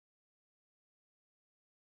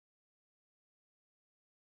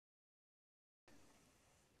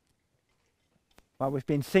Well, we've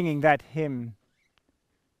been singing that hymn.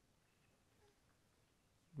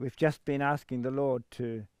 We've just been asking the Lord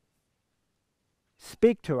to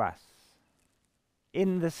speak to us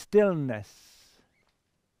in the stillness.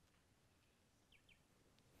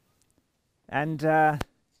 And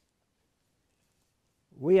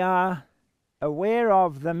we are aware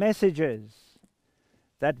of the messages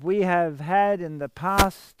that we have had in the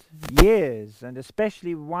past years, and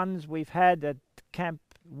especially ones we've had at Camp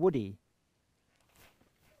Woody.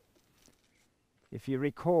 If you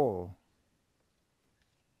recall,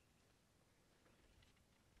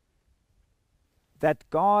 that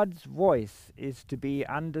God's voice is to be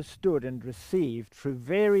understood and received through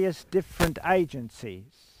various different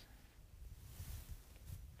agencies.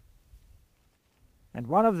 And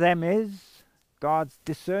one of them is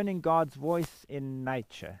discerning God's voice in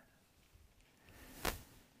nature.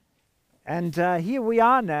 And here we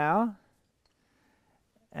are now.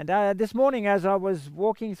 And this morning as I was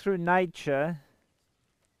walking through nature,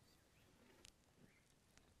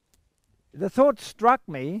 the thought struck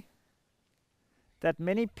me that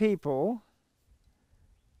many people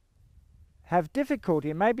have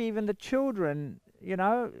difficulty, maybe even the children. You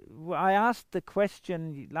know, I asked the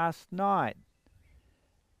question last night,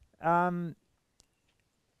 can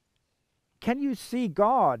you see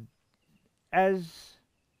God as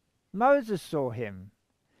Moses saw him?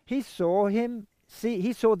 He saw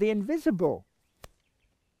the invisible.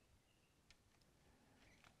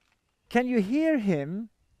 Can you hear him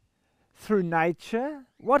through nature?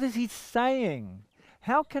 What is he saying?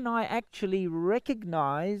 How can I actually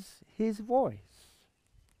recognize his voice?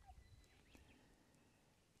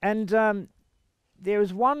 And there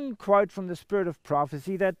is one quote from the Spirit of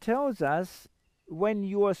Prophecy that tells us when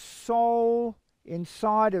your soul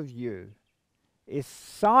inside of you is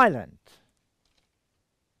silent,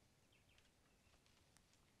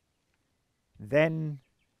 then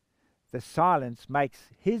the silence makes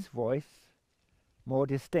his voice more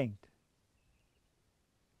distinct.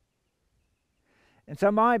 And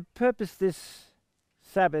so my purpose this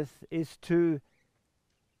Sabbath is to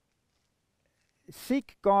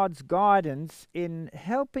seek God's guidance in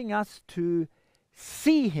helping us to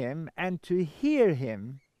see him and to hear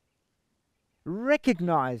him,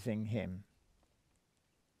 recognizing him.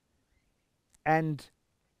 And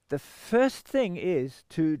the first thing is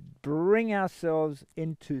to bring ourselves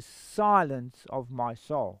into silence of my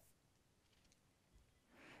soul.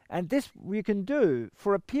 And this we can do.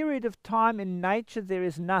 For a period of time in nature there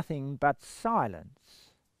is nothing but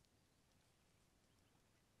silence.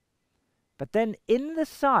 But then in the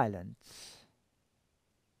silence,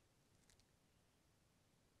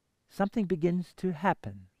 something begins to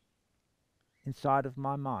happen inside of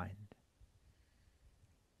my mind.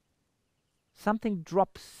 Something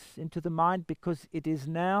drops into the mind because it is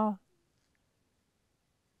now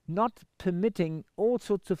not permitting all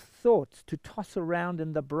sorts of thoughts to toss around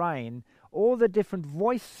in the brain, all the different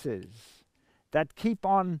voices that keep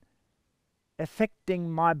on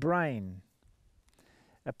affecting my brain.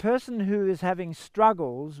 A person who is having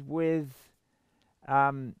struggles with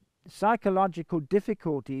psychological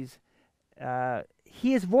difficulties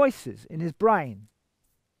hears voices in his brain.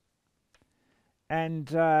 And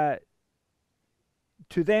to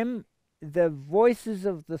them, the voices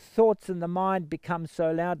of the thoughts in the mind become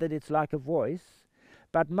so loud that it's like a voice.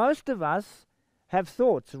 But most of us have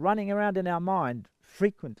thoughts running around in our mind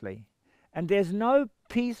frequently. And there's no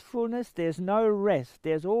peacefulness, there's no rest.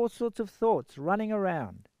 There's all sorts of thoughts running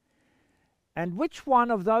around. And which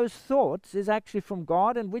one of those thoughts is actually from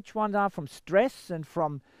God and which ones are from stress and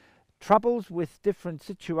from troubles with different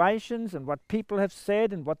situations and what people have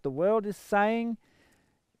said and what the world is saying?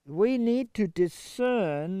 We need to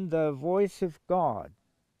discern the voice of God.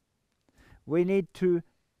 We need to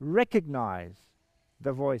recognize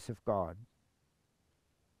the voice of God.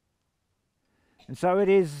 And so it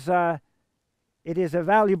is a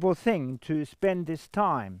valuable thing to spend this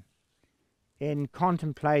time in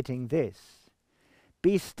contemplating this.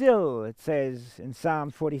 Be still, it says in Psalm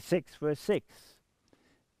 46, verse 6.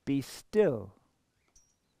 Be still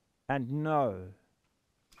and know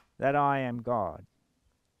that I am God.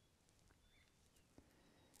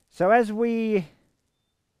 So as we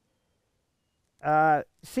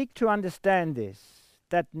seek to understand this,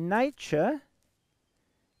 that nature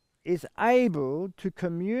is able to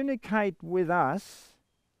communicate with us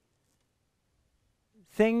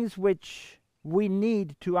things which we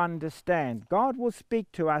need to understand. God will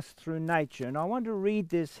speak to us through nature. And I want to read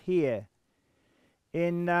this here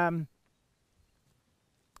in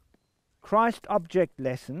Christ Object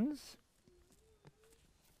Lessons,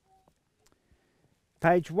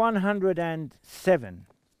 page 107.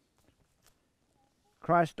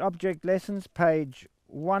 Christ Object Lessons, page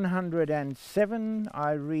 107,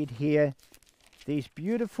 I read here these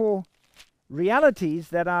beautiful realities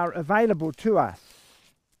that are available to us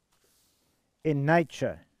in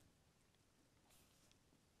nature,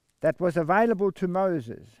 that was available to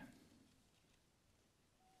Moses.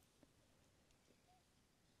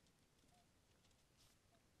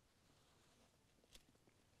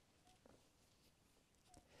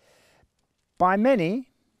 By many,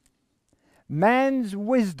 man's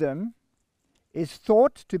wisdom is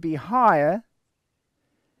thought to be higher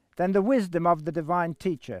than the wisdom of the divine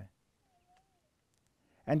teacher.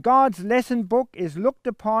 And God's lesson book is looked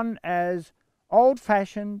upon as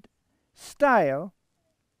old-fashioned, stale,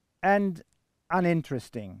 and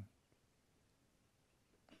uninteresting.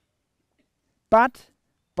 But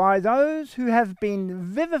by those who have been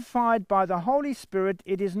vivified by the Holy Spirit,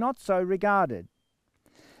 it is not so regarded.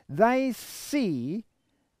 They see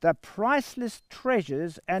the priceless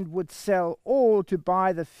treasures and would sell all to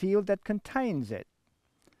buy the field that contains it.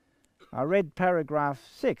 I read paragraph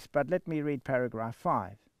 6, but let me read paragraph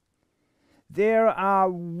 5. There are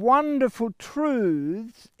wonderful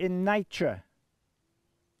truths in nature.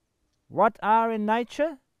 What are in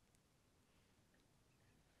nature?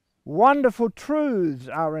 Wonderful truths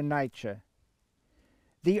are in nature.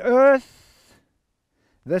 The earth,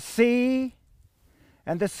 the sea,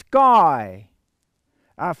 and the sky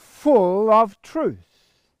are full of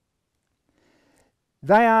truth.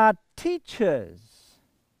 They are teachers.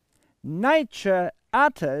 Nature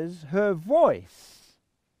utters her voice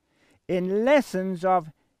in lessons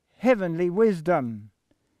of heavenly wisdom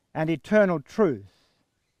and eternal truth.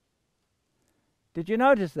 Did you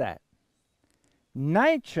notice that?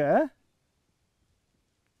 Nature,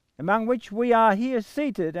 among which we are here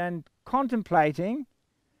seated and contemplating,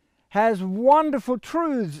 has wonderful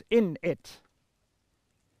truths in it.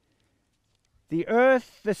 The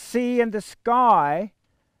earth, the sea, and the sky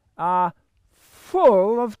are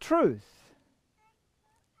full of truth.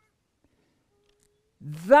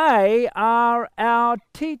 They are our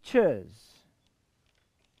teachers.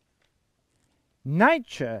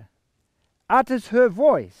 Nature utters her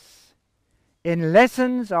voice in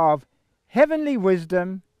lessons of heavenly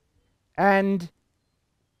wisdom and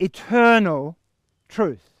eternal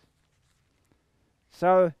truth.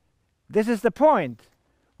 So this is the point.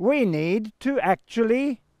 We need to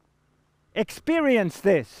actually experience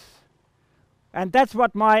this. And that's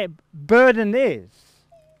what my burden is,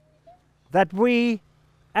 that we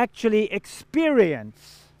actually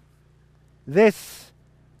experience this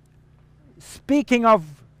speaking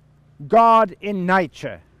of God in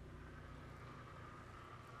nature.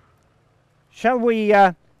 Shall we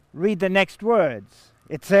read the next words?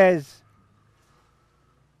 It says,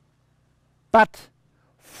 "But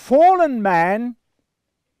fallen man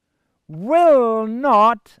will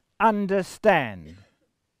not understand."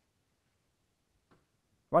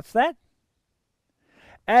 What's that?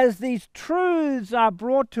 As these truths are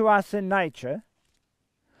brought to us in nature,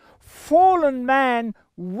 fallen man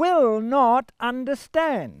will not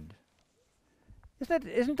understand.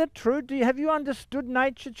 Isn't that true? Have you understood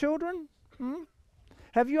nature, children?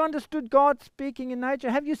 Have you understood God speaking in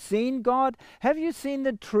nature? Have you seen God? Have you seen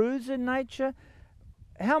the truths in nature?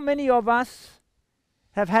 How many of us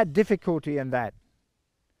have had difficulty in that?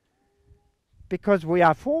 Because we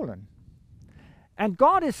are fallen. And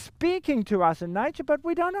God is speaking to us in nature, but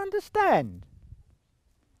we don't understand.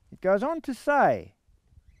 It goes on to say,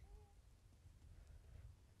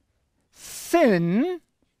 sin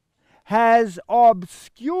has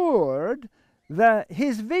obscured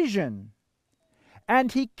his vision,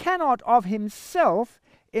 and he cannot of himself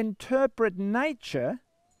interpret nature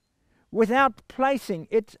without placing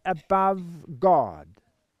it above God.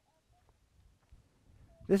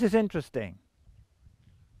 This is interesting.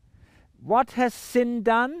 What has sin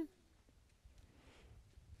done?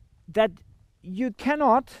 That you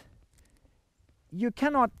cannot,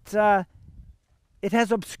 it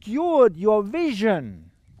has obscured your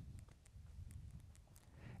vision.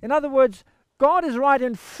 In other words, God is right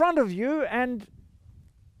in front of you and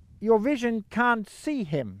your vision can't see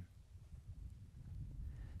him.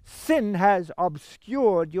 Sin has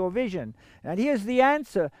obscured your vision. And here's the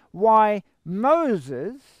answer why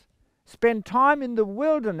Moses spent time in the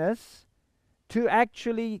wilderness to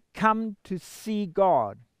actually come to see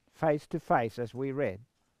God face to face, as we read.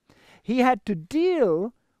 He had to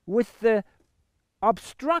deal with the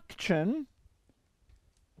obstruction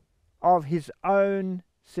of his own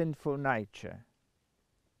sinful nature.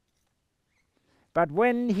 But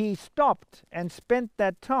when he stopped and spent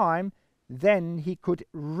that time, then he could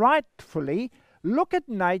rightfully look at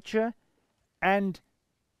nature and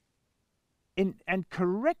and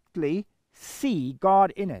correctly see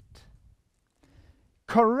God in it.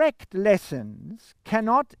 Correct lessons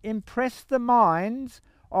cannot impress the minds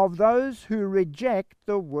of those who reject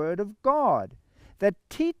the Word of God. The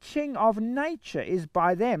teaching of nature is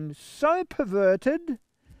by them so perverted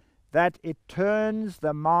that it turns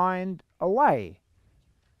the mind away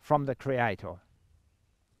from the Creator.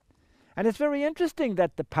 And it's very interesting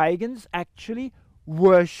that the pagans actually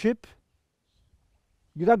worship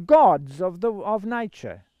the gods of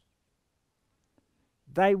nature.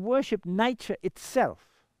 They worship nature itself.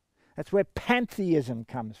 That's where pantheism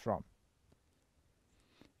comes from.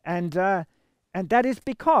 And that is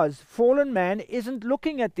because fallen man isn't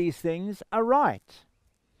looking at these things aright.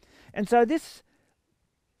 And so this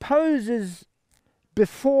poses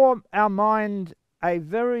before our mind a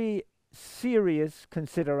very serious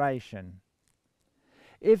consideration.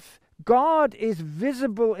 If God is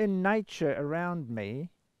visible in nature around me,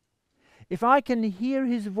 if I can hear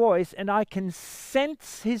his voice and I can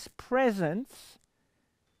sense his presence,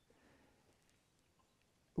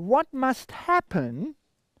 what must happen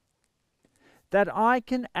that I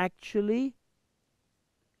can actually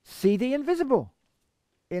see the invisible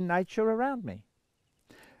in nature around me?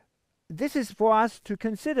 This is for us to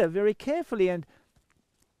consider very carefully, and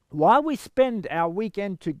while we spend our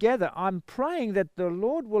weekend together, I'm praying that the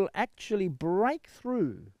Lord will actually break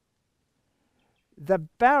through the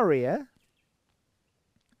barrier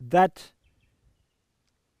that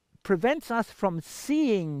prevents us from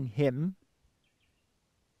seeing him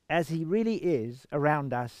as he really is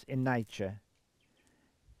around us in nature.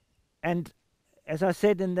 And as I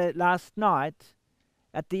said in the last night,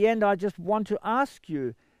 at the end I just want to ask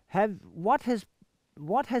you, what has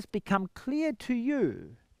become clear to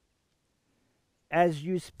you as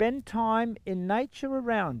you spend time in nature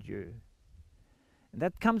around you? And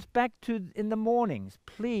that comes back to in the mornings.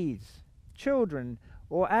 Please, children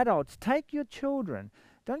or adults, take your children.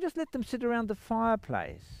 Don't just let them sit around the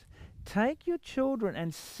fireplace. Take your children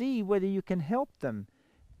and see whether you can help them,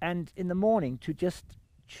 and in the morning to just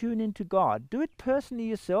tune into God. Do it personally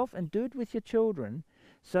yourself and do it with your children,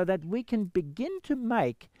 so that we can begin to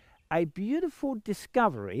make a beautiful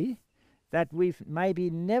discovery that we've maybe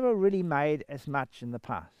never really made as much in the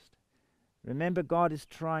past. Remember, God is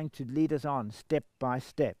trying to lead us on step by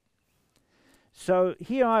step. So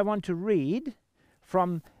here I want to read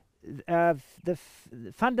from the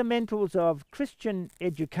Fundamentals of Christian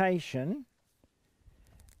Education,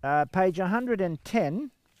 page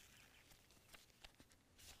 110,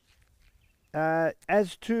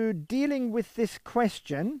 as to dealing with this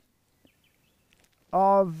question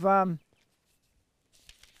of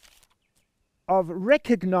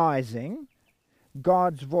recognizing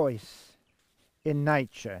God's voice in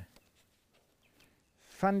nature.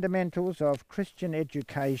 Fundamentals of Christian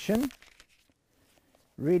Education,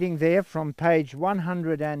 reading there from page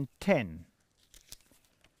 110.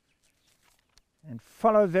 And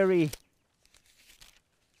follow very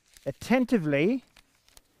attentively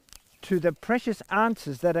to the precious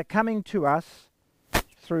answers that are coming to us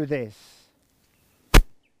through this.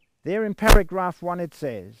 There in paragraph 1 it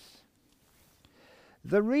says,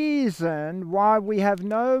 "The reason why we have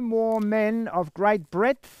no more men of great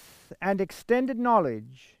breadth and extended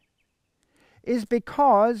knowledge is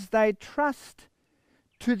because they trust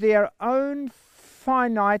to their own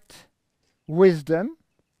finite wisdom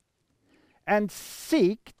and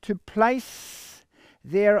seek to place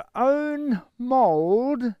their own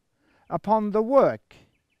mold upon the work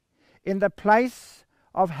in the place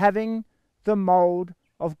of having the mold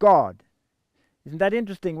of God." Isn't that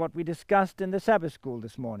interesting what we discussed in the Sabbath school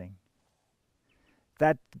this morning?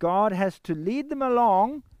 That God has to lead them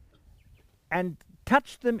along and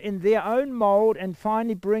touch them in their own mold and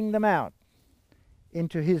finally bring them out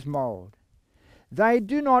into his mold. They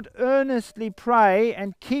do not earnestly pray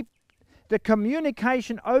and keep the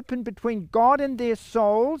communication open between God and their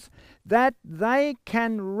souls that they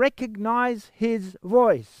can recognize his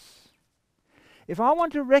voice. If I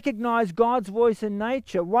want to recognize God's voice in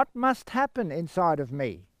nature, what must happen inside of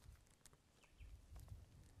me?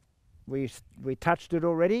 We touched it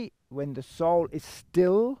already. When the soul is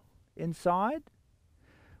still inside,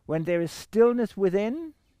 when there is stillness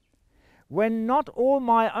within, when not all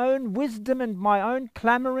my own wisdom and my own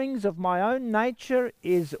clamorings of my own nature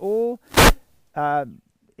is all, when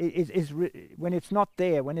it's not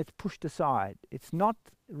there, when it's pushed aside, it's not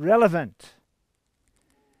relevant.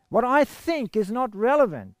 What I think is not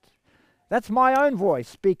relevant. That's my own voice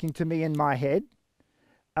speaking to me in my head.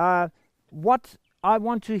 What I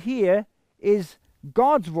want to hear is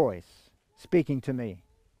God's voice speaking to me.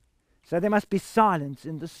 So there must be silence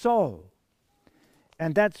in the soul.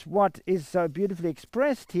 And that's what is so beautifully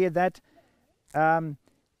expressed here, that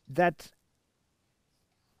that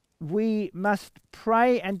we must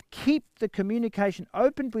pray and keep the communication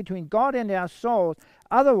open between God and our soul.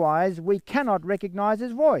 Otherwise, we cannot recognize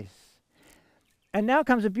his voice. And now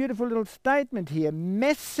comes a beautiful little statement here.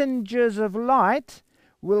 Messengers of light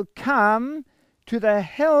will come to the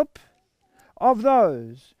help of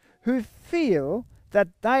those who feel that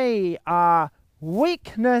they are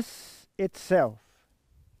weakness itself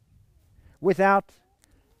without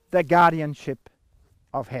the guardianship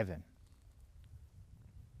of heaven.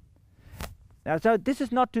 Now, so this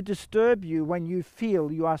is not to disturb you when you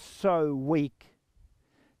feel you are so weak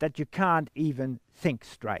that you can't even think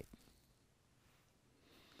straight.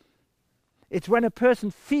 It's when a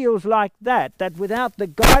person feels like that without the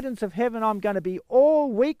guidance of heaven I'm going to be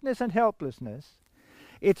all weakness and helplessness.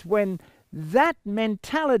 It's when that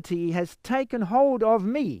mentality has taken hold of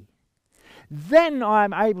me, then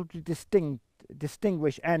I'm able to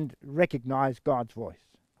distinguish and recognize God's voice.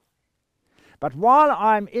 But while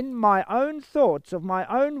I'm in my own thoughts of my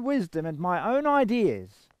own wisdom and my own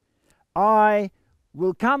ideas, I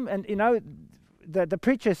will come and, the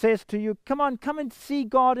preacher says to you, come and see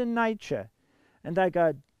God in nature. And they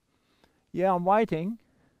go, yeah, I'm waiting.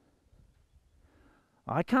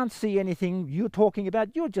 I can't see anything you're talking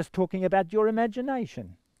about. You're just talking about your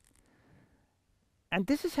imagination. And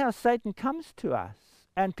this is how Satan comes to us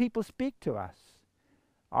and people speak to us.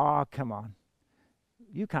 Oh, come on.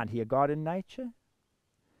 You can't hear God in nature.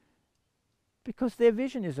 Because their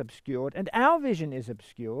vision is obscured and our vision is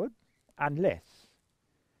obscured unless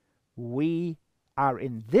we are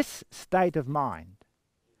in this state of mind.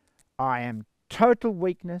 I am total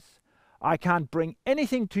weakness. I can't bring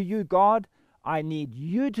anything to you, God. I need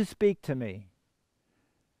you to speak to me.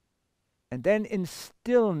 And then in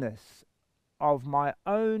stillness of my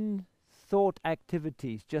own thought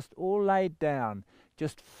activities, just all laid down,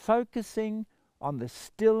 just focusing on the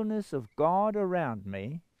stillness of God around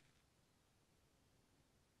me,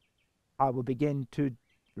 I will begin to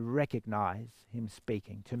recognize him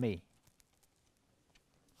speaking to me.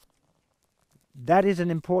 That is an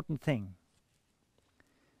important thing.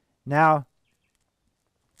 Now,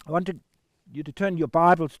 I want you to turn your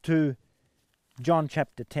Bibles to John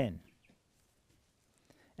chapter 10.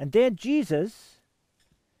 And there Jesus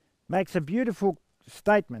makes a beautiful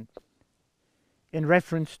statement in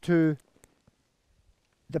reference to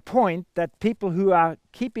the point that people who are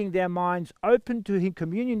keeping their minds open to him,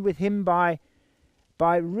 communion with him by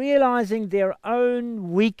realizing their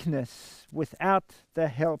own weakness without the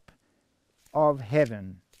help of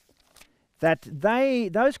heaven, that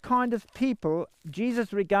those kind of people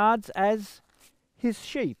Jesus regards as his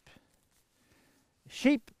sheep.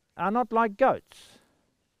 Sheep are not like goats.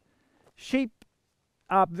 Sheep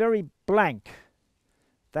are very blank.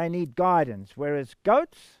 They need guidance, whereas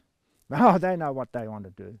goats, they know what they want to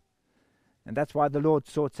do. And that's why the Lord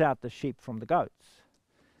sorts out the sheep from the goats.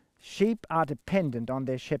 Sheep are dependent on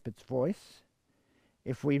their shepherd's voice.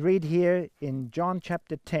 If we read here in John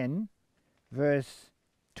chapter 10, verse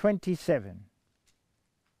 27.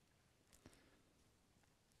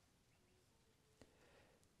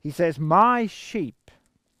 He says, my sheep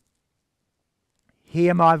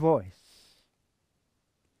hear my voice,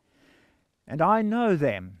 and I know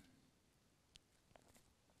them,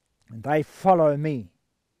 and they follow me.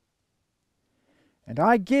 And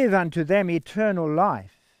I give unto them eternal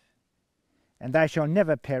life, and they shall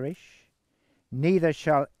never perish, neither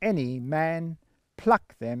shall any man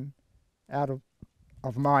pluck them out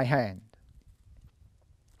of my hand.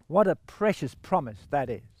 What a precious promise that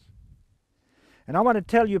is. And I want to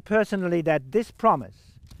tell you personally that this promise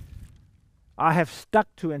I have stuck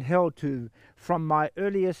to and held to from my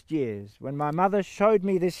earliest years. When my mother showed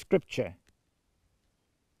me this scripture,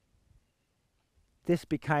 this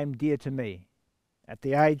became dear to me at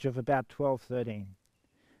the age of about 12, 13.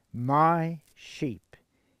 My sheep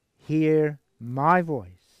hear my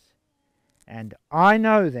voice, and I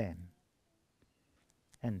know them,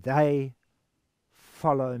 and they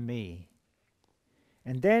follow me.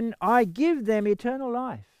 And then I give them eternal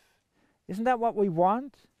life. Isn't that what we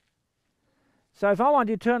want? So if I want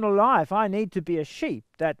eternal life, I need to be a sheep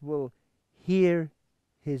that will hear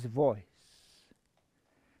his voice.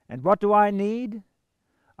 And what do I need?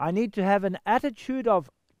 I need to have an attitude of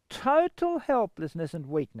total helplessness and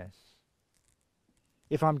weakness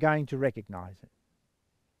if I'm going to recognize it.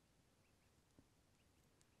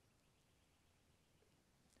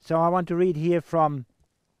 So I want to read here from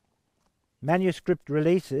Manuscript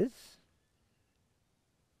Releases,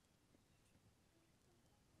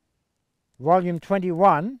 Volume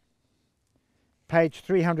 21, page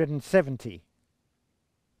 370.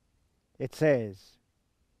 it says,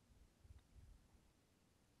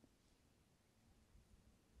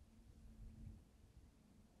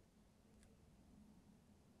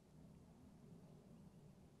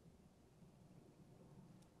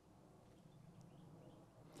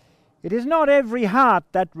 it is not every heart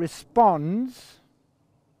that responds,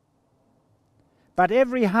 but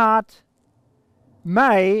every heart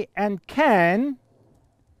may and can,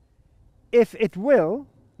 if it will,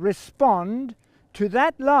 respond to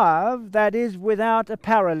that love that is without a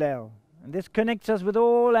parallel. And this connects us with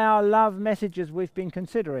all our love messages we've been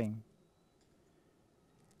considering.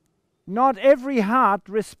 Not every heart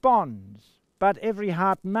responds, but every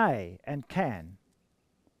heart may and can,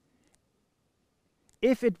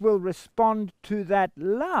 if it will respond to that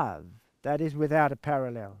love that is without a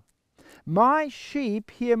parallel. My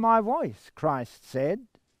sheep hear my voice, Christ said.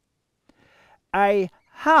 A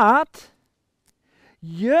heart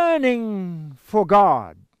yearning for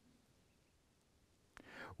God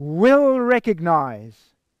will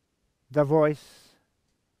recognize the voice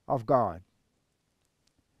of God.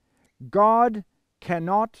 God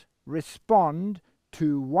cannot respond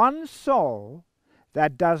to one soul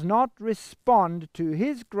that does not respond to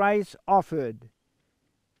His grace offered,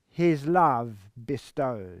 His love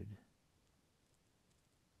bestowed.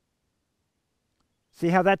 See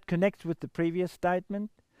how that connects with the previous statement?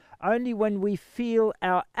 Only when we feel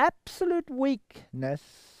our absolute weakness,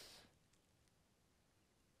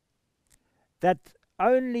 that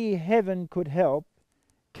only heaven could help,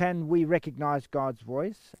 can we recognize God's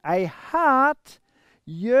voice. A heart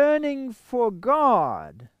yearning for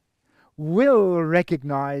God will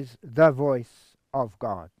recognize the voice of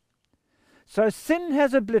God. So sin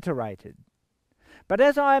has obliterated. But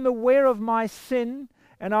as I am aware of my sin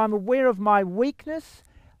and I'm aware of my weakness,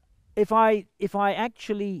 if I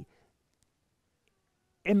actually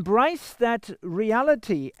embrace that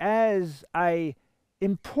reality as an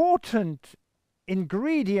important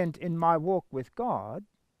ingredient in my walk with God,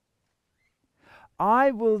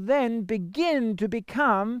 I will then begin to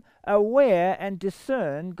become aware and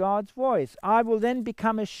discern God's voice. I will then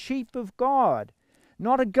become a sheep of God,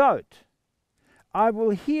 not a goat. I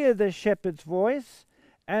will hear the shepherd's voice,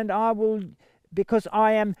 and I will, because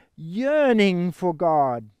I am yearning for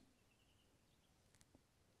God.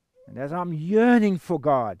 And as I'm yearning for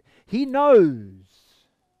God, He knows.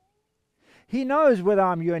 He knows whether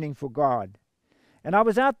I'm yearning for God. And I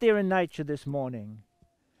was out there in nature this morning,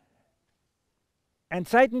 and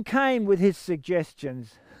Satan came with his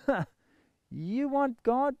suggestions. You want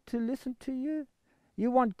God to listen to you?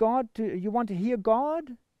 You want to hear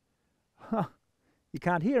God? You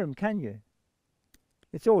can't hear Him, can you?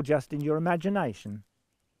 It's all just in your imagination.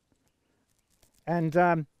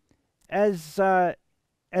 And as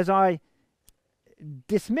I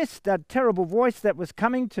dismissed that terrible voice that was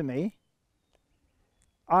coming to me,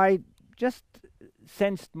 I just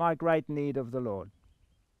sensed my great need of the Lord.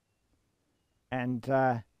 And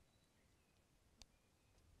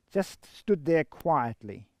just stood there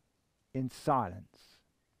quietly in silence.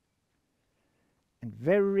 And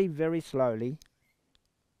very, very slowly,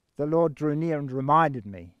 the Lord drew near and reminded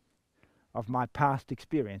me of my past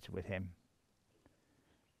experience with Him,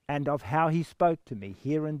 and of how He spoke to me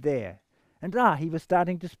here and there. And He was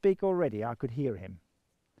starting to speak already. I could hear Him.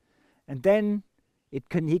 And then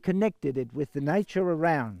He connected it with the nature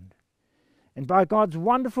around. And by God's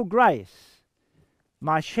wonderful grace,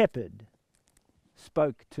 my shepherd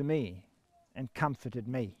spoke to me and comforted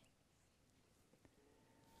me.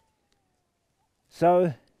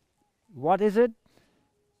 So, what is it?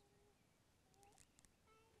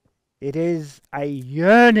 It is a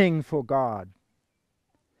yearning for God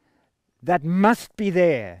that must be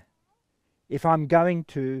there if I'm going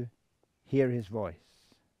to hear His voice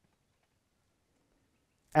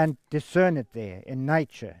and discern it there in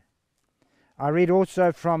nature. I read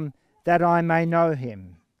also from that I may know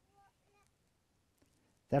Him.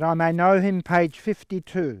 That I may know Him, page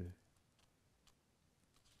 52.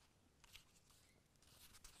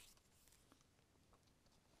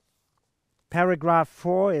 Paragraph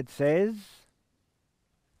 4, it says,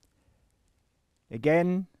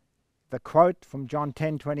 again, the quote from John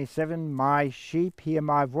 10:27, "My sheep hear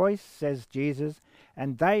my voice," says Jesus,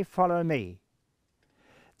 "and they follow me."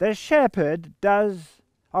 The shepherd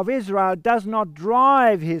of Israel does not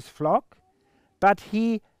drive his flock, but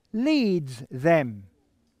he leads them.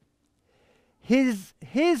 His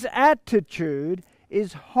attitude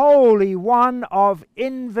is wholly one of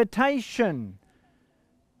invitation.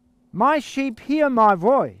 My sheep hear my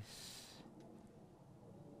voice.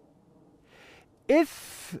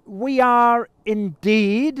 If we are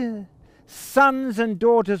indeed sons and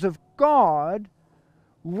daughters of God,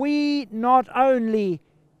 we not only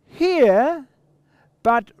hear,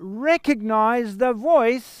 but recognize the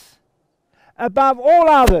voice above all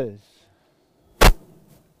others.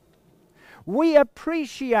 We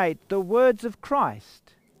appreciate the words of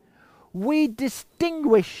Christ. We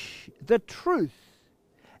distinguish the truth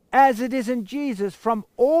as it is in Jesus from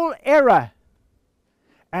all error.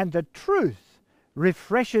 And the truth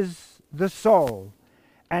refreshes the soul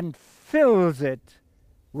and fills it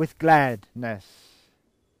with gladness.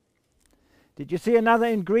 Did you see another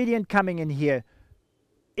ingredient coming in here?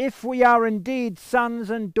 If we are indeed sons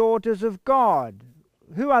and daughters of God,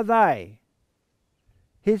 who are they?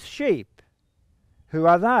 His sheep. Who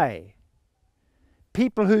are they?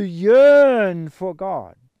 People who yearn for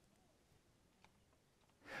God,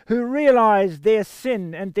 who realize their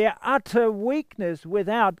sin and their utter weakness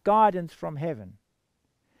without guidance from heaven.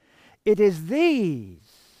 It is these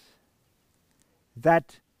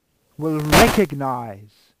that will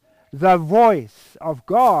recognize the voice of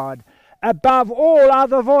God above all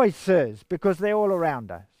other voices, because they're all around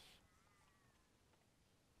us.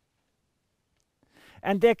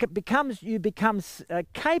 And you become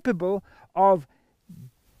capable of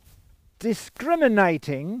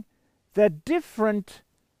discriminating the different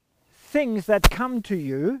things that come to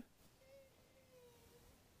you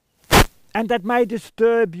and that may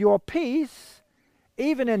disturb your peace.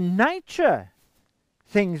 Even in nature,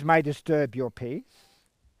 things may disturb your peace,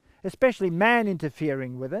 especially man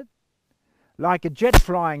interfering with it, like a jet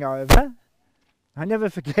flying over. I never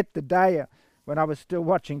forget the day when I was still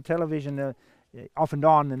watching television off and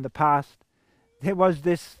on in the past. There was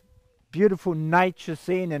this beautiful nature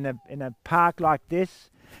scene in a park like this,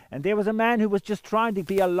 and there was a man who was just trying to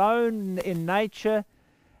be alone in nature,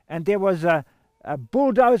 and there was a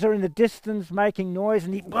bulldozer in the distance making noise,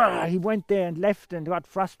 and he went there and left and got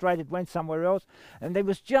frustrated, went somewhere else, and they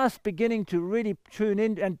was just beginning to really tune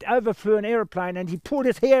in and overflew an aeroplane, and he pulled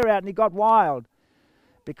his hair out and he got wild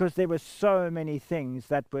because there were so many things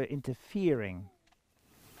that were interfering.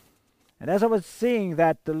 And as I was seeing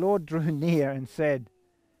that, the Lord drew near and said,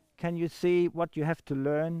 can you see what you have to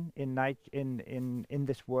learn in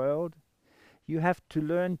this world? You have to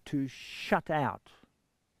learn to shut out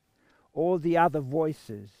all the other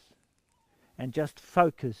voices and just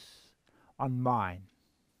focus on mine.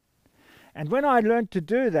 And when I learned to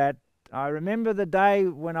do that, I remember the day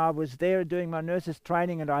when I was there doing my nurse's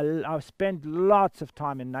training, and I spent lots of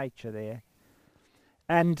time in nature there.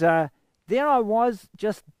 And there I was,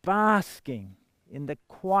 just basking in the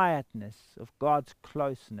quietness of God's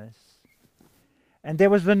closeness. And there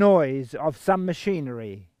was the noise of some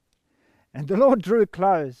machinery. And the Lord drew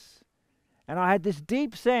close. And I had this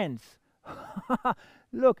deep sense,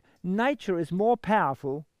 look, nature is more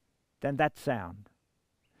powerful than that sound.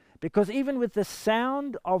 Because even with the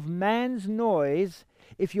sound of man's noise,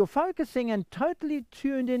 if you're focusing and totally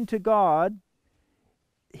tuned into God,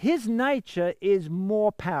 His nature is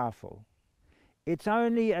more powerful. It's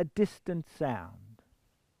only a distant sound.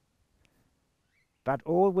 But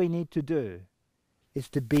all we need to do is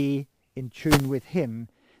to be in tune with Him,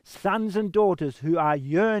 sons and daughters who are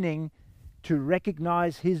yearning to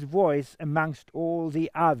recognize His voice amongst all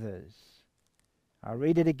the others. I'll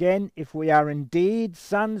read it again. If we are indeed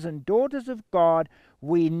sons and daughters of God,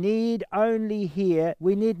 we need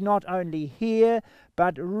not only hear,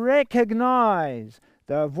 but recognize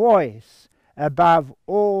the voice above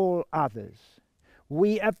all others.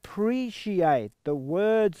 We appreciate the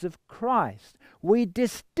words of Christ. We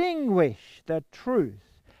distinguish the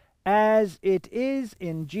truth as it is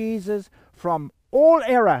in Jesus from all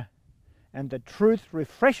error, and the truth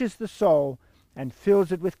refreshes the soul and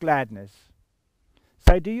fills it with gladness.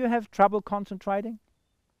 So do you have trouble concentrating?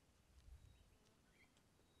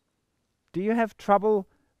 Do you have trouble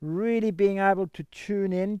really being able to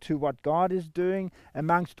tune in to what God is doing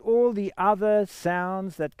amongst all the other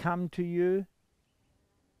sounds that come to you?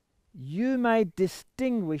 You may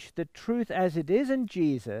distinguish the truth as it is in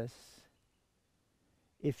Jesus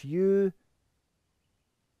if you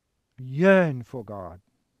yearn for God,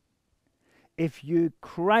 if you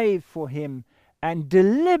crave for Him and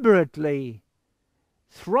deliberately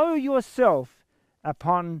throw yourself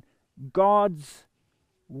upon God's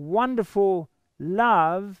wonderful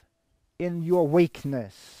love in your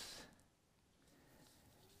weakness.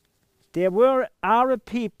 There are a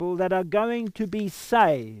people that are going to be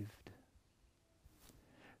saved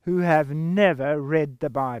who have never read the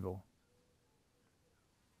Bible.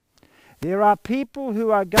 There are people who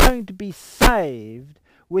are going to be saved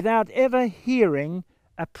without ever hearing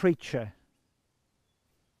a preacher.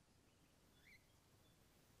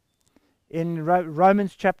 In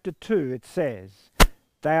Romans chapter 2 it says,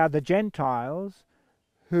 they are the Gentiles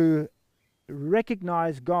who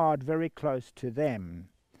recognize God very close to them.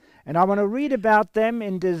 And I want to read about them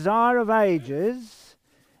in Desire of Ages.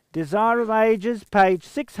 Desire of Ages, page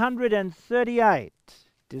 638.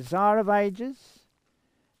 Desire of Ages,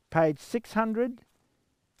 page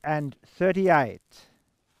 638.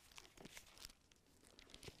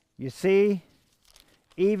 You see,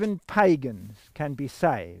 even pagans can be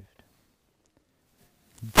saved.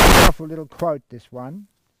 Powerful little quote, this one.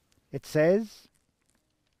 It says,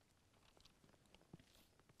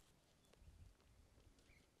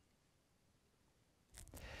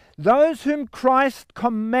 "Those whom Christ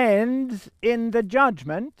commends in the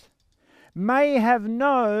judgment may have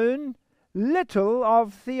known little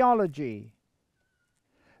of theology,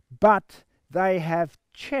 but they have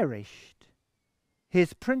cherished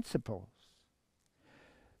his principles.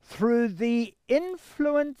 Through the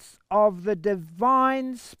influence of the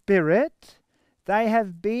divine Spirit, they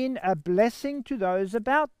have been a blessing to those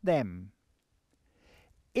about them.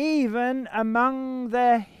 Even among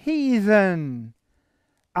the heathen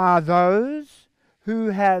are those who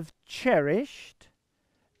have cherished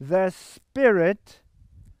the spirit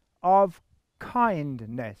of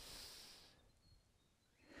kindness.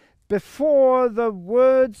 Before the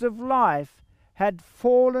words of life had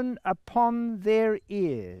fallen upon their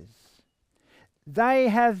ears, they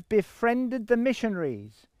have befriended the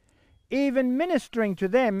missionaries, even ministering to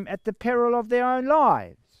them at the peril of their own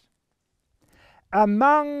lives.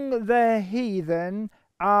 Among the heathen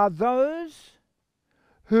are those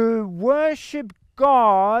who worship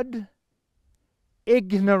God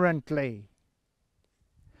ignorantly,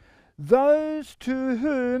 those to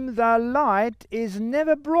whom the light is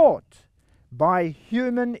never brought by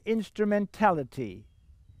human instrumentality,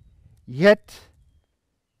 yet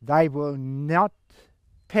they will not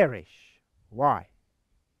perish." Why?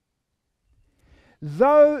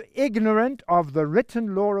 "Though ignorant of the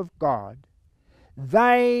written law of God,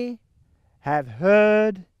 they have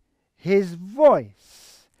heard his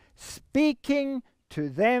voice speaking to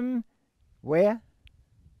them," where?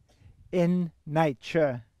 "In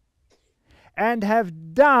nature, and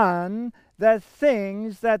have done the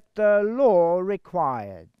things that the law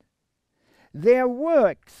required. Their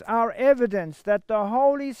works are evidence that the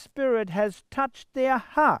Holy Spirit has touched their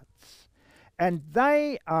hearts, and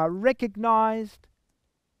they are recognized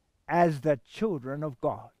as the children of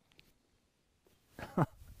God."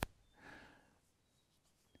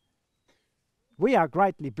 We are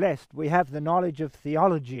greatly blessed. We have the knowledge of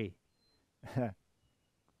theology,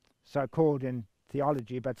 so called in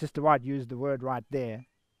theology, but Sister White used the word right there,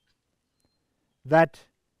 that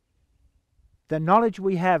the knowledge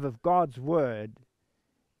we have of God's word,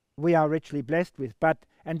 we are richly blessed with.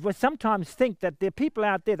 And we sometimes think that there are people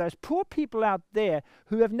out there, those poor people out there,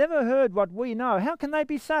 who have never heard what we know. How can they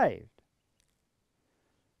be saved?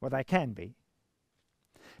 Well, they can be,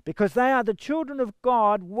 because they are the children of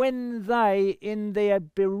God when they, in their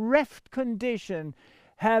bereft condition,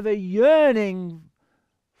 have a yearning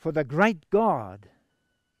for the great God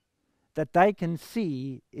that they can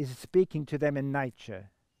see is speaking to them in nature.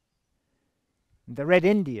 The Red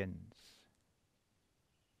Indians.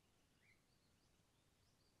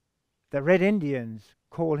 The Red Indians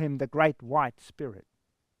call him the Great White Spirit.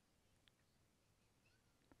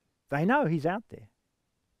 They know he's out there.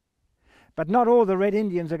 But not all the Red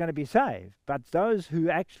Indians are going to be saved, but those who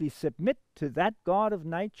actually submit to that God of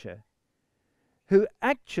nature, who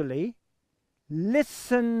actually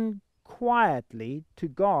listen quietly to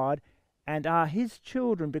God and are his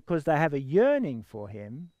children because they have a yearning for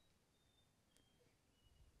him,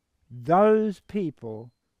 those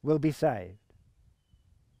people will be saved,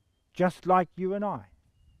 just like you and I.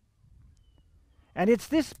 And it's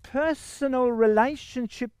this personal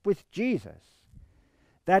relationship with Jesus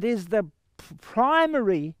that is the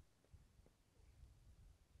primary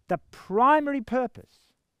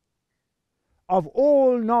purpose of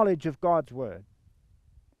all knowledge of God's word.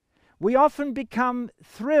 We often become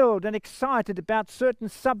thrilled and excited about certain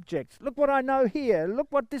subjects. Look what I know here. Look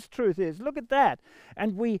what this truth is. Look at that.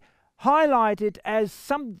 And we highlight it as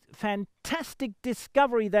some fantastic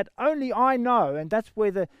discovery that only I know. And that's where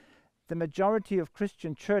the majority of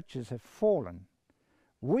Christian churches have fallen.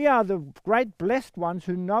 We are the great blessed ones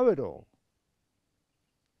who know it all.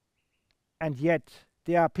 And yet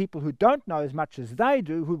there are people who don't know as much as they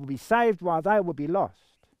do, who will be saved while they will be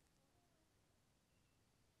lost.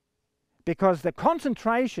 Because the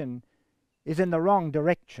concentration is in the wrong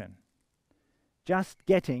direction. Just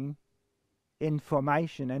getting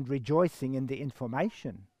information and rejoicing in the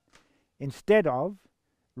information, instead of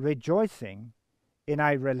rejoicing in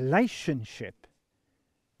a relationship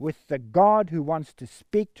with the God who wants to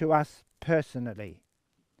speak to us personally.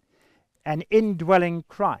 an indwelling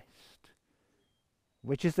Christ.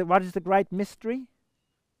 What is the great mystery?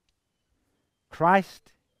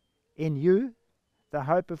 Christ in you, the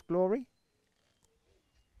hope of glory.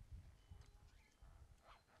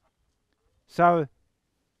 So,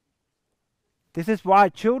 this is why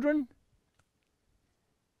children,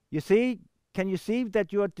 can you see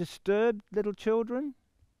that you are disturbed, little children?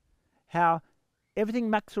 How everything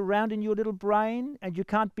mucks around in your little brain and you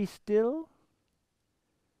can't be still?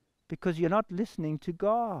 Because you're not listening to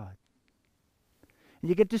God. And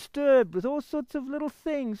you get disturbed with all sorts of little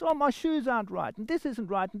things. Oh, my shoes aren't right, and this isn't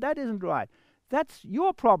right, and that isn't right. That's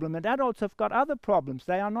your problem, and adults have got other problems.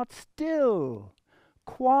 They are not still,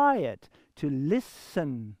 quiet, to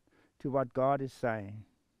listen to what God is saying.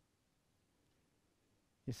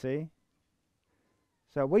 You see?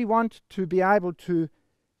 So we want to be able to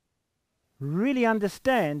really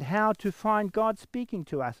understand how to find God speaking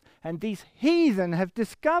to us. And these heathen have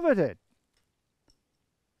discovered it.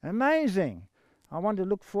 Amazing. I'm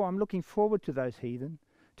looking forward to those heathen,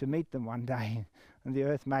 to meet them one day on the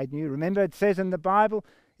earth made new. Remember, it says in the Bible,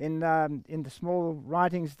 in the small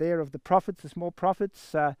writings there of the prophets, the small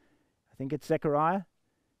prophets, I think it's Zechariah,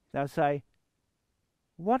 they'll say,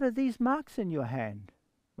 what are these marks in your hand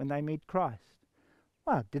when they meet Christ?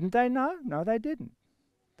 Well, didn't they know? No, they didn't.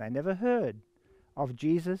 They never heard of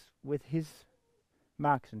Jesus with his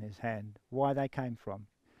marks in his hand, why they came from.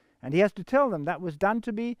 And he has to tell them that was done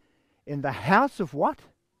to be in the house of what?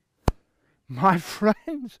 My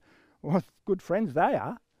friends. What good friends they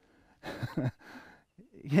are.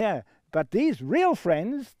 Yeah, but these real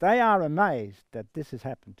friends, they are amazed that this has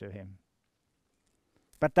happened to him.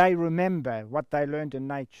 But they remember what they learned in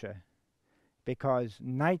nature, because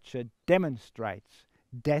nature demonstrates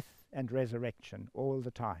death and resurrection all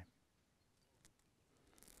the time.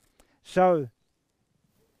 So,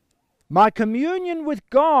 my communion with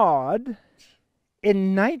God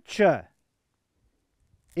in nature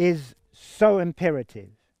is so imperative.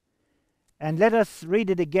 And let us read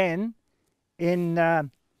it again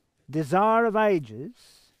in Desire of Ages,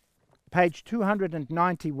 page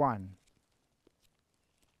 291.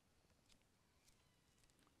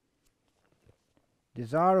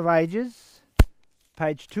 Desire of Ages,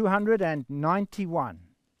 page 291.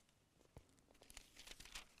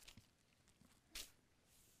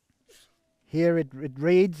 Here it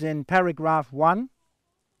reads in paragraph 1.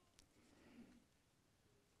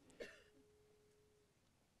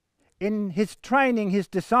 In his training his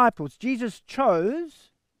disciples, Jesus chose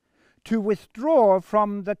to withdraw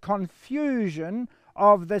from the confusion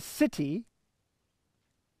of the city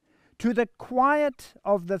to the quiet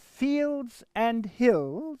of the fields and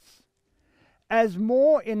hills, as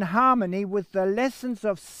more in harmony with the lessons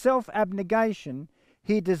of self-abnegation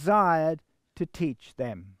he desired to teach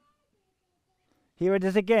them. Here it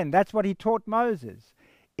is again. That's what he taught Moses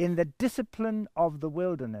in the discipline of the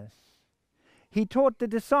wilderness. He taught the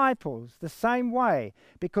disciples the same way,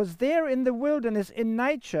 because there in the wilderness, in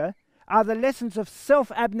nature, are the lessons of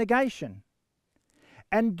self-abnegation.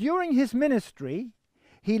 And during his ministry,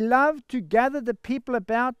 he loved to gather the people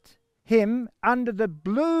about him under the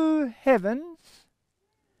blue heavens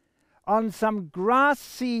on some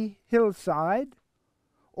grassy hillside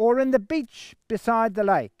or in the beach beside the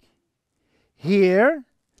lake. Here,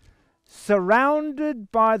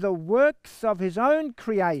 surrounded by the works of his own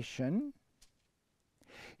creation,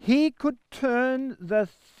 he could turn the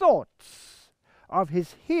thoughts of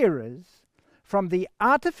his hearers from the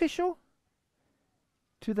artificial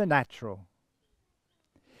to the natural.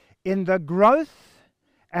 In the growth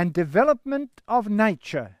and development of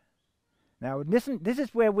nature. Now listen, this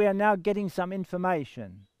is where we are now getting some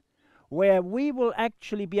information, where we will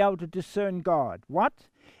actually be able to discern God. What?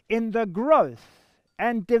 In the growth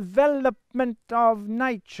and development of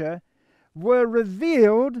nature were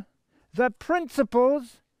revealed the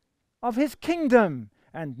principles of his kingdom.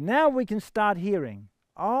 And now we can start hearing,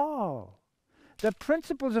 oh, the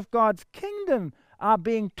principles of God's kingdom are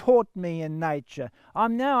being taught me in nature.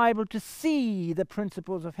 I'm now able to see the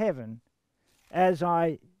principles of heaven as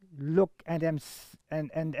I look and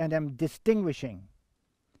am distinguishing.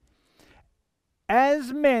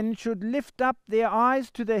 As men should lift up their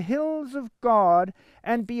eyes to the hills of God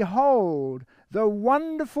and behold the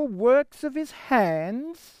wonderful works of his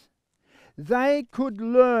hands, they could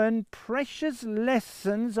learn precious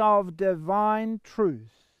lessons of divine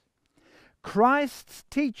truth. Christ's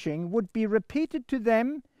teaching would be repeated to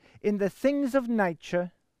them in the things of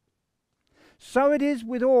nature. So it is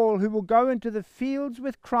with all who will go into the fields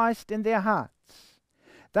with Christ in their hearts.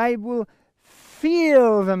 They will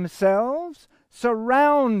feel themselves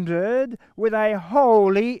surrounded with a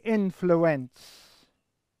holy influence.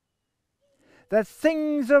 The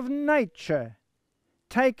things of nature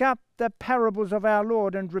take up the parables of our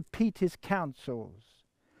Lord and repeat his counsels.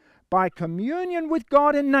 By communion with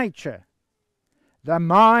God in nature, the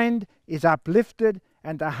mind is uplifted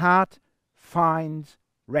and the heart finds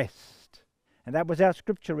rest. And that was our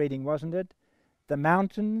scripture reading, wasn't it? The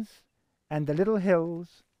mountains and the little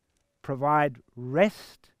hills provide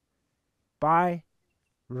rest by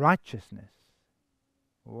righteousness.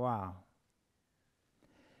 Wow.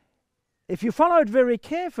 If you followed very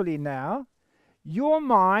carefully now, your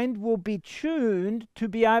mind will be tuned to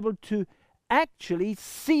be able to actually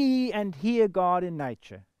see and hear God in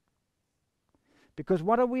nature. Because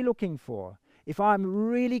what are we looking for? If I'm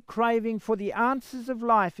really craving for the answers of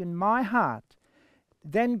life in my heart,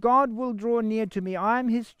 then God will draw near to me. I am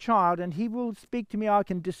his child, and he will speak to me. I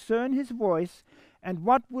can discern his voice. And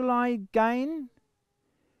what will I gain?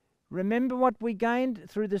 Remember what we gained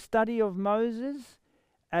through the study of Moses?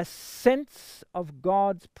 A sense of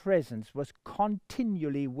God's presence was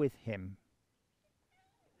continually with him.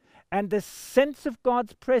 And the sense of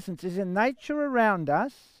God's presence is in nature around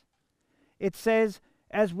us. It says,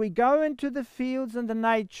 as we go into the fields and the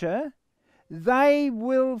nature, they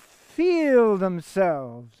will feel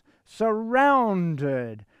themselves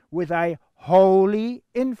surrounded with a holy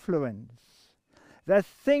influence. The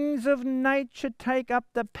things of nature take up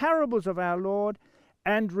the parables of our Lord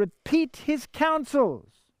and repeat his counsels.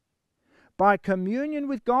 By communion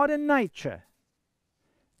with God in nature,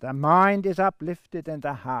 the mind is uplifted and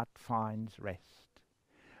the heart finds rest.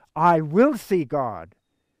 I will see God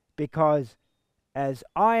because as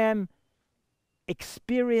I am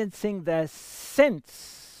experiencing the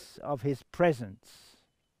sense of his presence,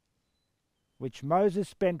 which Moses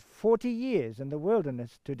spent 40 years in the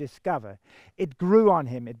wilderness to discover, it grew on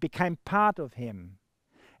him, it became part of him.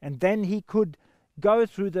 And then he could go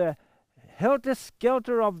through the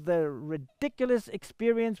helter-skelter of the ridiculous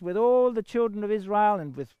experience with all the children of Israel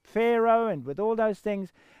and with Pharaoh and with all those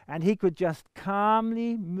things, and he could just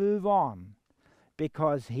calmly move on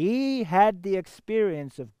because he had the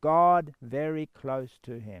experience of God very close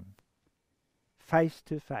to him, face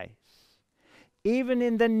to face. Even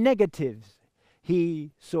in the negatives,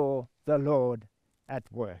 he saw the Lord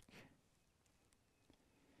at work.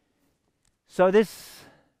 So this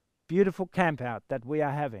beautiful campout that we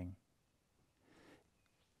are having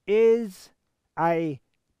is a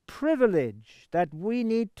privilege that we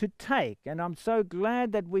need to take, and I'm so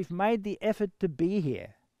glad that we've made the effort to be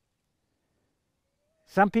here.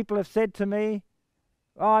 Some people have said to me,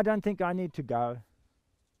 "Oh, I don't think I need to go."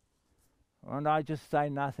 And I just say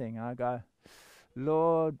nothing. I go,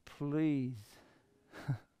 "Lord, please."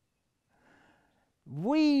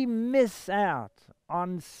 We miss out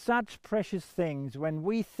on such precious things when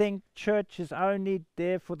we think church is only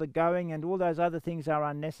there for the going and all those other things are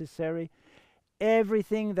unnecessary.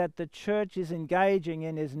 Everything that the church is engaging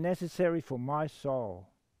in is necessary for my soul,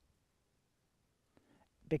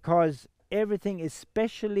 because everything is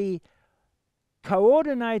specially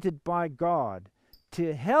coordinated by God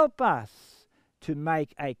to help us to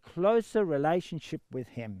make a closer relationship with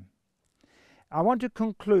him. I want to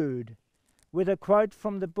conclude with a quote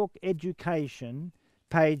from the book Education,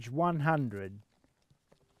 page 100.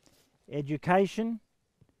 Education,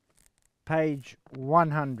 page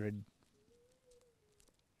 100.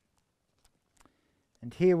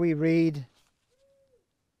 And here we read,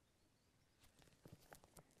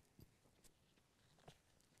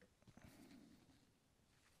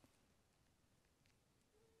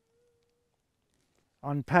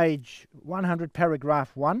 on page 100,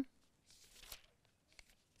 paragraph 1.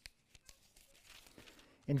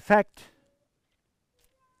 In fact,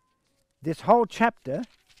 this whole chapter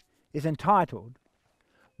is entitled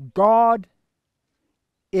God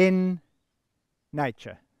in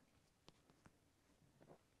Nature.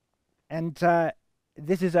 And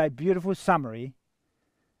this is a beautiful summary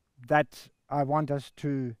that I want us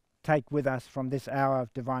to take with us from this hour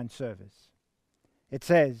of divine service. It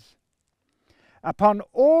says, "Upon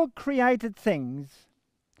all created things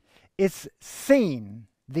is seen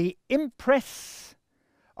the impress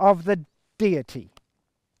of the deity.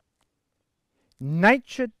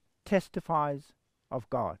 Nature testifies of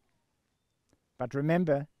God." But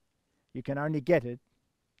remember, you can only get it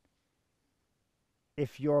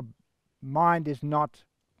if your mind is not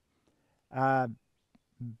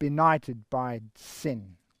benighted by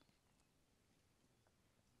sin.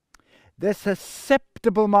 The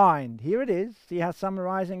susceptible mind, here it is, see how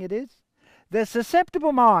summarizing it is? The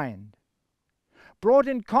susceptible mind, brought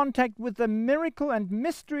in contact with the miracle and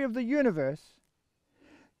mystery of the universe,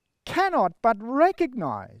 cannot but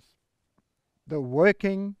recognize the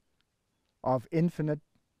working of infinite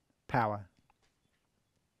power.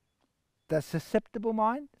 The susceptible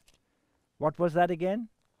mind? What was that again?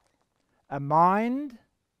 A mind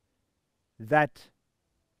that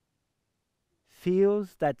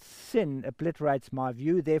feels that sin obliterates my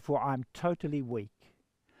view, therefore I'm totally weak.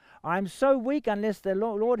 I'm so weak, unless the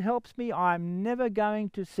Lord helps me, I'm never going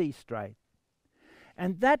to see straight.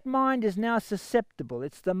 And that mind is now susceptible.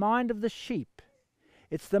 It's the mind of the sheep.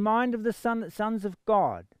 It's the mind of the sons of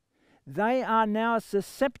God. They are now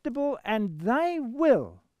susceptible, and they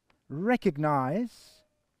will recognize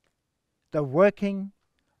the working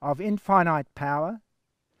of infinite power.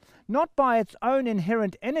 Not by its own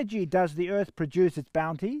inherent energy does the earth produce its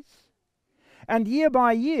bounties, and year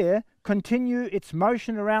by year continue its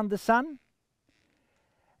motion around the sun.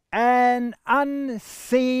 An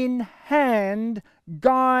unseen hand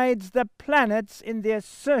guides the planets in their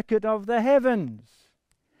circuit of the heavens.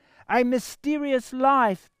 A mysterious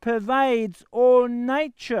life pervades all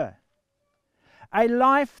nature. A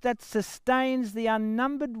life that sustains the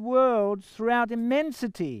unnumbered worlds throughout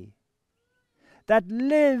immensity, that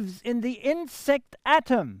lives in the insect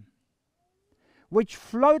atom, which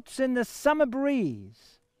floats in the summer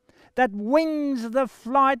breeze, that wings the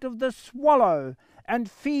flight of the swallow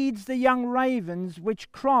and feeds the young ravens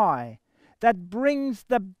which cry, that brings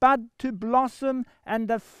the bud to blossom and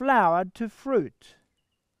the flower to fruit.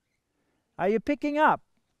 Are you picking up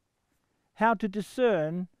how to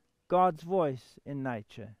discern God's voice in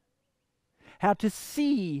nature? How to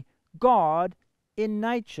see God in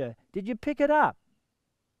nature? Did you pick it up?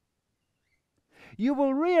 You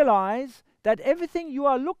will realize that everything you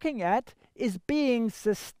are looking at is being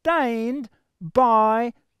sustained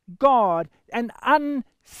by God. An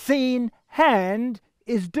unseen hand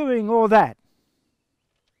is doing all that.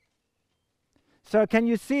 So can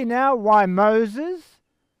you see now why Moses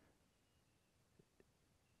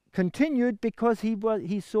continued? Because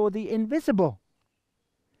he saw the invisible.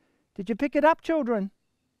 Did you pick it up, children?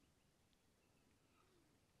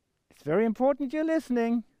 It's very important you're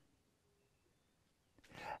listening.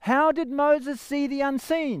 How did Moses see the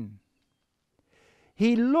unseen?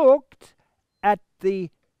 He looked at the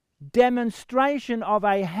demonstration of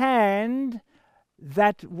a hand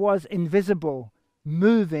that was invisible,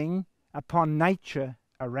 moving upon nature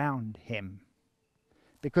around him.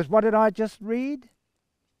 Because what did I just read?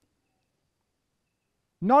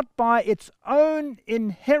 Not by its own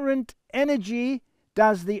inherent energy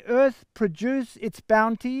does the earth produce its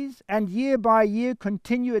bounties, and year by year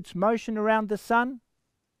continue its motion around the sun.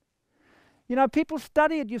 You know, people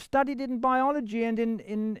study it. You've studied it in biology and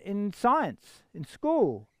in science, in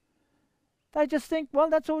school. They just think, well,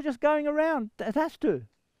 that's all just going around. It has to.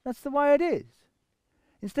 That's the way it is.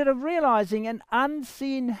 Instead of realizing an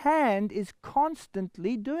unseen hand is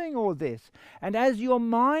constantly doing all this. And as your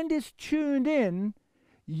mind is tuned in,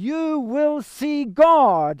 you will see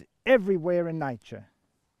God everywhere in nature.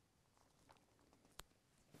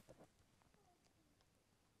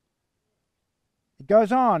 It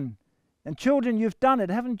goes on. And children, you've done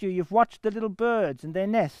it, haven't you? You've watched the little birds and their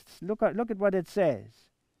nests. Look at what it says.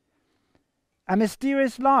 A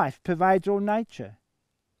mysterious life pervades all nature.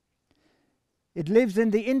 It lives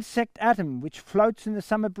in the insect atom, which floats in the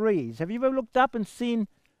summer breeze. Have you ever looked up and seen,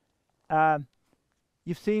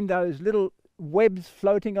 you've seen those little webs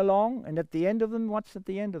floating along, and at the end of them, what's at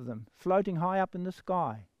the end of them? Floating high up in the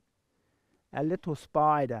sky. A little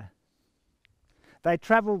spider. They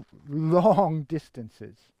travel long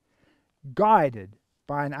distances, guided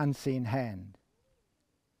by an unseen hand.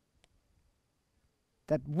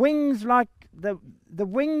 That wings like the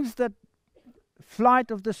wings that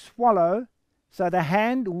flight of the swallow, so the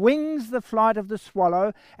hand wings the flight of the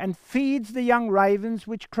swallow and feeds the young ravens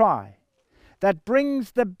which cry. That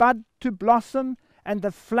brings the bud to blossom and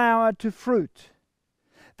the flower to fruit.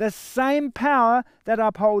 The same power that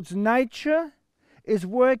upholds nature is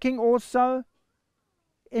working also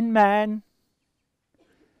in man.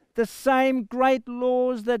 The same great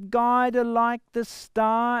laws that guide alike the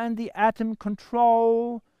star and the atom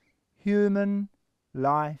control human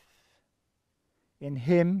life. In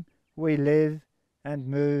Him we live and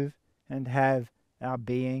move and have our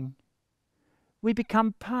being. We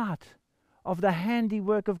become part of the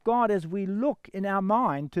handiwork of God as we look in our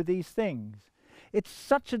mind to these things. It's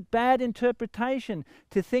such a bad interpretation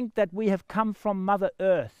to think that we have come from Mother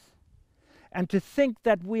Earth, and to think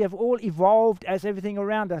that we have all evolved as everything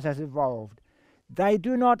around us has evolved. They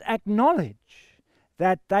do not acknowledge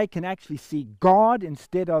that they can actually see God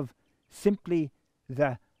instead of simply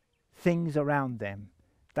the things around them.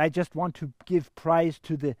 They just want to give praise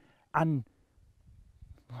to the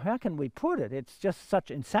how can we put it? It's just such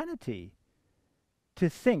insanity to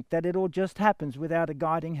think that it all just happens without a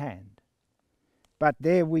guiding hand. but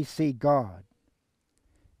there we see God.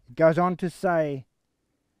 It goes on to say,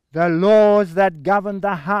 the laws that govern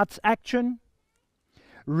the heart's action,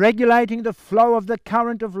 regulating the flow of the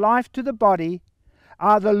current of life to the body,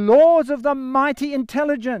 are the laws of the mighty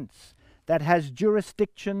intelligence that has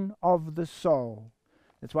jurisdiction of the soul.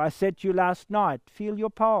 That's why I said to you last night, feel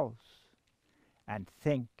your pulse and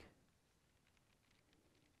think.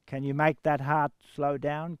 Can you make that heart slow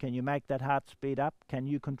down? Can you make that heart speed up? Can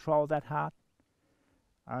you control that heart?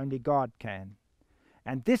 Only God can.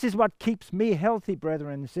 And this is what keeps me healthy,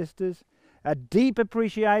 brethren and sisters, a deep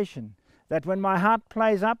appreciation that when my heart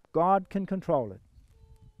plays up, God can control it.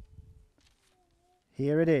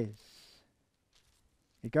 Here it is.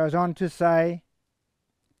 It goes on to say,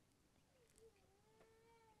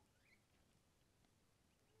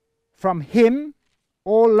 from Him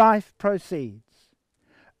all life proceeds.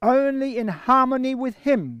 Only in harmony with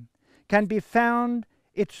Him can be found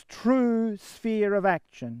its true sphere of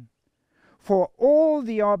action. For all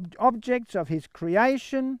the objects of His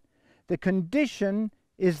creation, the condition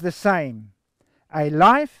is the same: a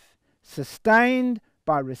life sustained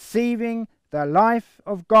by receiving the life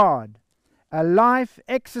of God, a life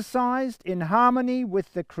exercised in harmony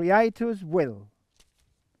with the Creator's will.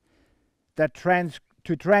 To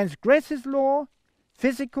transgress His law,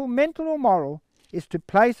 physical, mental, or moral, is to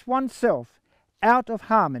place oneself out of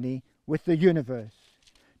harmony with the universe,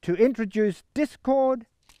 to introduce discord,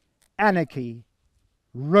 anarchy,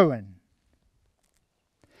 ruin.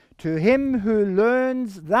 To him who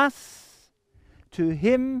learns thus to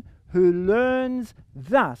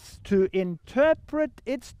interpret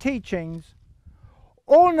its teachings,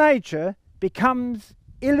 all nature becomes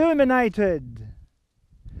illuminated.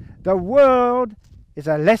 The world is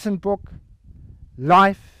a lesson book,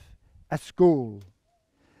 life a school.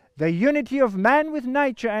 The unity of man with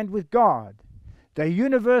nature and with God, the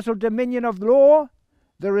universal dominion of law,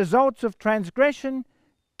 the results of transgression,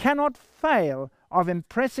 cannot fail of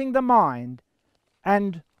impressing the mind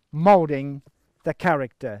and molding the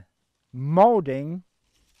character. Molding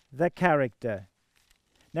the character.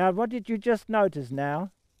 Now, what did you just notice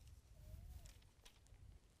now?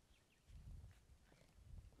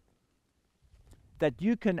 That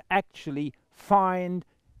you can actually find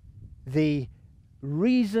the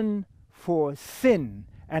reason for sin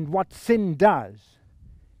and what sin does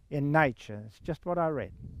in nature. It's just what I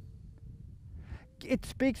read. It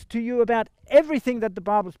speaks to you about everything that the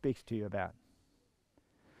Bible speaks to you about.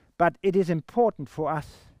 But it is important for us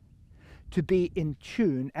to be in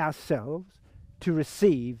tune ourselves to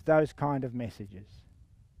receive those kind of messages.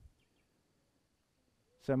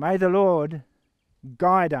 So may the Lord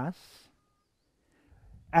guide us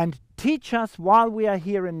and teach us while we are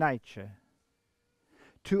here in nature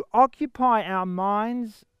to occupy our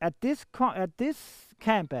minds at this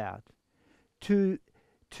camp out, to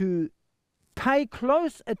pay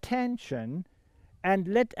close attention and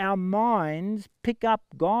let our minds pick up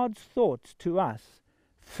God's thoughts to us,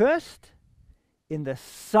 first in the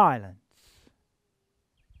silence.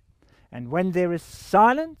 And when there is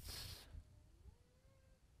silence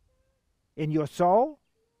in your soul,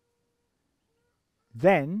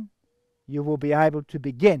 then you will be able to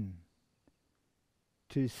begin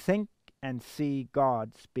to think and see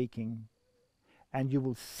God speaking, and you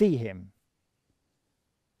will see Him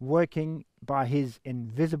working by His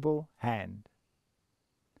invisible hand.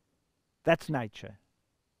 That's nature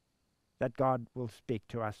that God will speak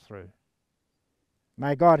to us through.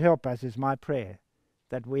 May God help us, is my prayer,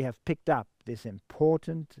 that we have picked up this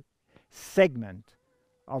important segment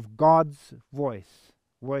of God's voice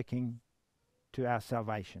working to our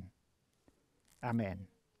salvation. Amen.